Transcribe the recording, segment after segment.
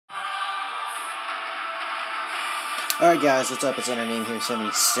Alright guys, what's up? It's Name here,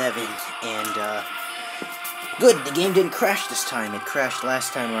 77, and good, the game didn't crash this time. It crashed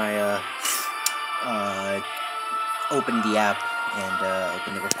last time I opened the app and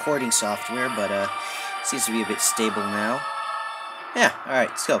opened the recording software, but seems to be a bit stable now. Yeah, alright,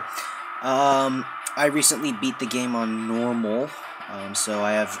 let's go. I recently beat the game on normal, so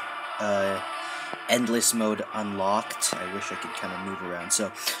I have endless mode unlocked. I wish I could kind of move around.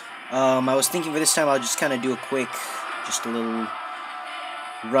 So I was thinking for this time I'll just kind of do a quick, just a little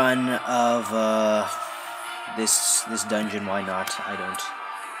run of this dungeon. Why not? I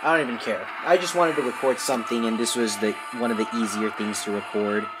don't even care. I just wanted to record something, and this was one of the easier things to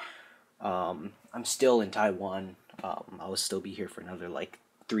record. I'm still in Taiwan. I'll still be here for another like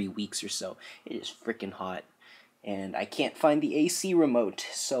 3 weeks or so. It is freaking hot, and I can't find the AC remote,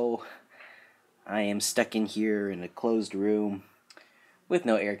 so I am stuck in here in a closed room with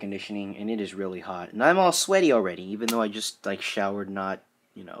no air conditioning, and it is really hot. And I'm all sweaty already, even though I just like showered not,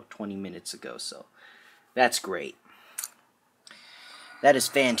 20 minutes ago, so that's great. That is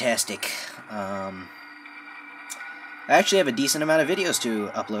fantastic. I actually have a decent amount of videos to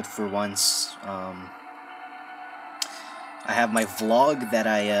upload for once. I have my vlog that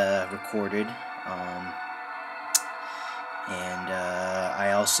I recorded, and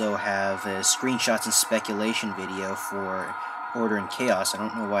I also have a screenshots and speculation video for Order and Chaos. I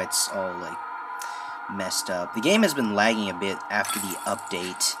don't know why it's all like messed up. The game has been lagging a bit after the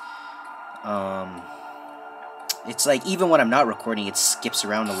update. It's like even when I'm not recording, it skips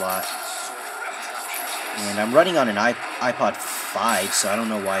around a lot. And I'm running on an iPod 5, so I don't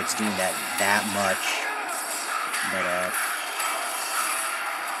know why it's doing that much. But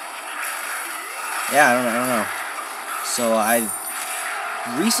yeah, I don't know. So I've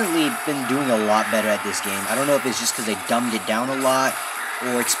recently been doing a lot better at this game. I don't know if it's just because they dumbed it down a lot,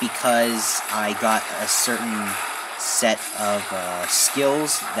 or it's because I got a certain set of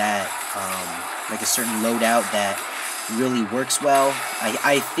skills that, like a certain loadout that really works well.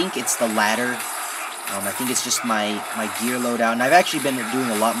 I think it's the latter. I think it's just my gear loadout, and I've actually been doing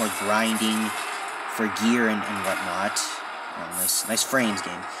a lot more grinding for gear and whatnot. Nice frames,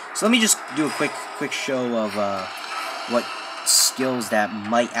 game. So let me just do a quick show of what skills that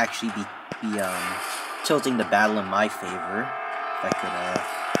might actually be tilting the battle in my favor. If I could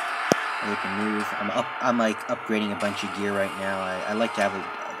make a move. I'm like upgrading a bunch of gear right now. I like to have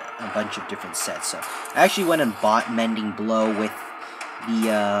a bunch of different sets. So I actually went and bought Mending Blow with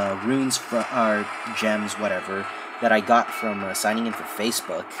the runes or gems, whatever, that I got from signing in for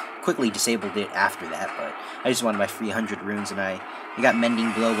Facebook. Quickly disabled it after that, but I just wanted my free 100 runes, and I got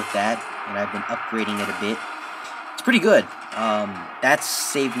Mending Blow with that, and I've been upgrading it a bit. It's pretty good. That's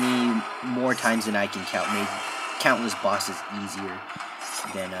saved me more times than I can count. Made countless bosses easier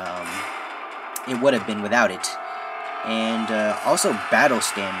than it would have been without it. And also Battle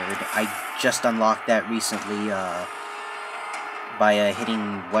Standard. I just unlocked that recently by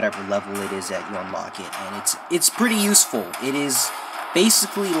hitting whatever level it is that you unlock it, and it's pretty useful. It is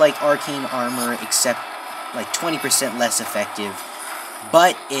basically like Arcane Armor, except like 20% less effective,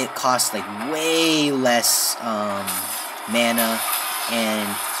 but it costs like way less mana, and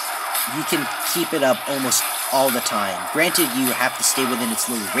you can keep it up almost all the time. Granted, you have to stay within its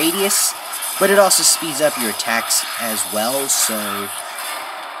little radius, but it also speeds up your attacks as well, so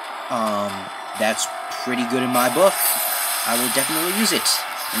that's pretty good in my book. I will definitely use it,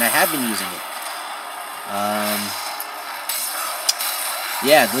 and I have been using it.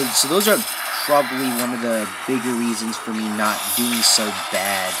 Yeah, so those are probably one of the bigger reasons for me not doing so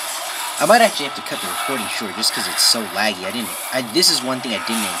bad. I might actually have to cut the recording short just because it's so laggy. This is one thing I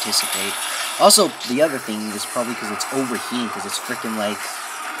didn't anticipate. Also, the other thing is probably because it's overheating, because it's freaking like,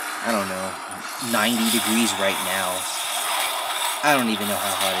 I don't know, 90 degrees right now. I don't even know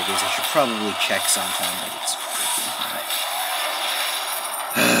how hot it is. I should probably check sometime, but it's freaking hot.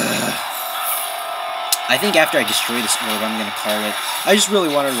 I think after I destroy this orb, I'm going to call it. I just really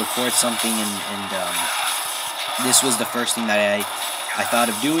wanted to record something, and this was the first thing that I thought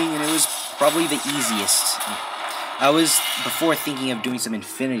of doing, and it was probably the easiest. I was before thinking of doing some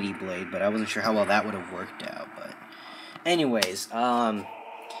Infinity Blade, but I wasn't sure how well that would have worked out. But anyways,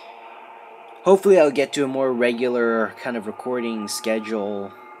 hopefully I'll get to a more regular kind of recording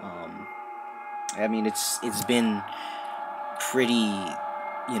schedule. I mean, it's been pretty,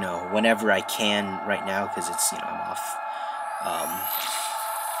 whenever I can right now, because it's, I'm off.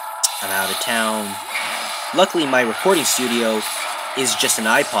 I'm out of town. Luckily, my recording studio is just an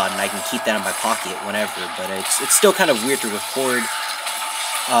iPod, and I can keep that in my pocket whenever, but it's still kind of weird to record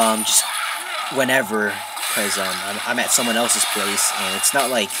just whenever, because I'm at someone else's place, and it's not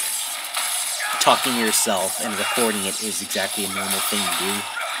like talking to yourself and recording it is exactly a normal thing to do.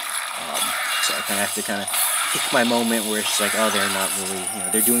 So I kind of have to kind of pick my moment where it's just like, oh, they're not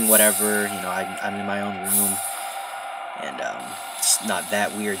really, they're doing whatever. I'm in my own room, and it's not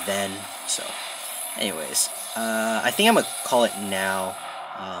that weird then. So, anyways, I think I'm gonna call it now.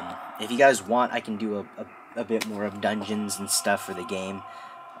 If you guys want, I can do a bit more of dungeons and stuff for the game.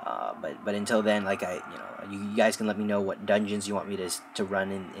 But until then, like you guys can let me know what dungeons you want me to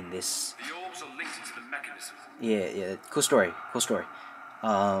run in this. The orbs are linked to the mechanism. Yeah, cool story.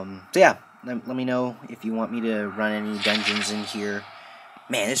 So yeah, let me know if you want me to run any dungeons in here.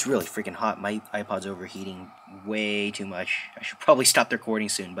 Man, it's really freaking hot. My iPod's overheating way too much. I should probably stop the recording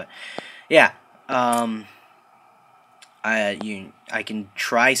soon. But yeah, I can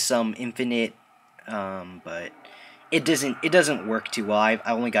try some infinite, but it doesn't work too well. I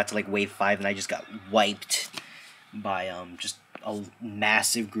only got to like wave 5 and I just got wiped by just a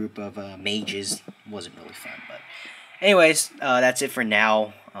massive group of mages. It wasn't really fun, but anyways, that's it for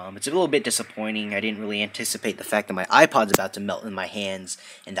now. It's a little bit disappointing. I didn't really anticipate the fact that my iPod's about to melt in my hands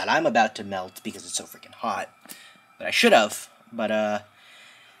and that I'm about to melt because it's so freaking hot. But I should have. But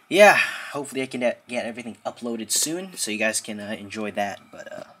yeah, hopefully I can get everything uploaded soon so you guys can enjoy that.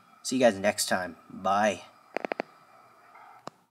 But see you guys next time. Bye.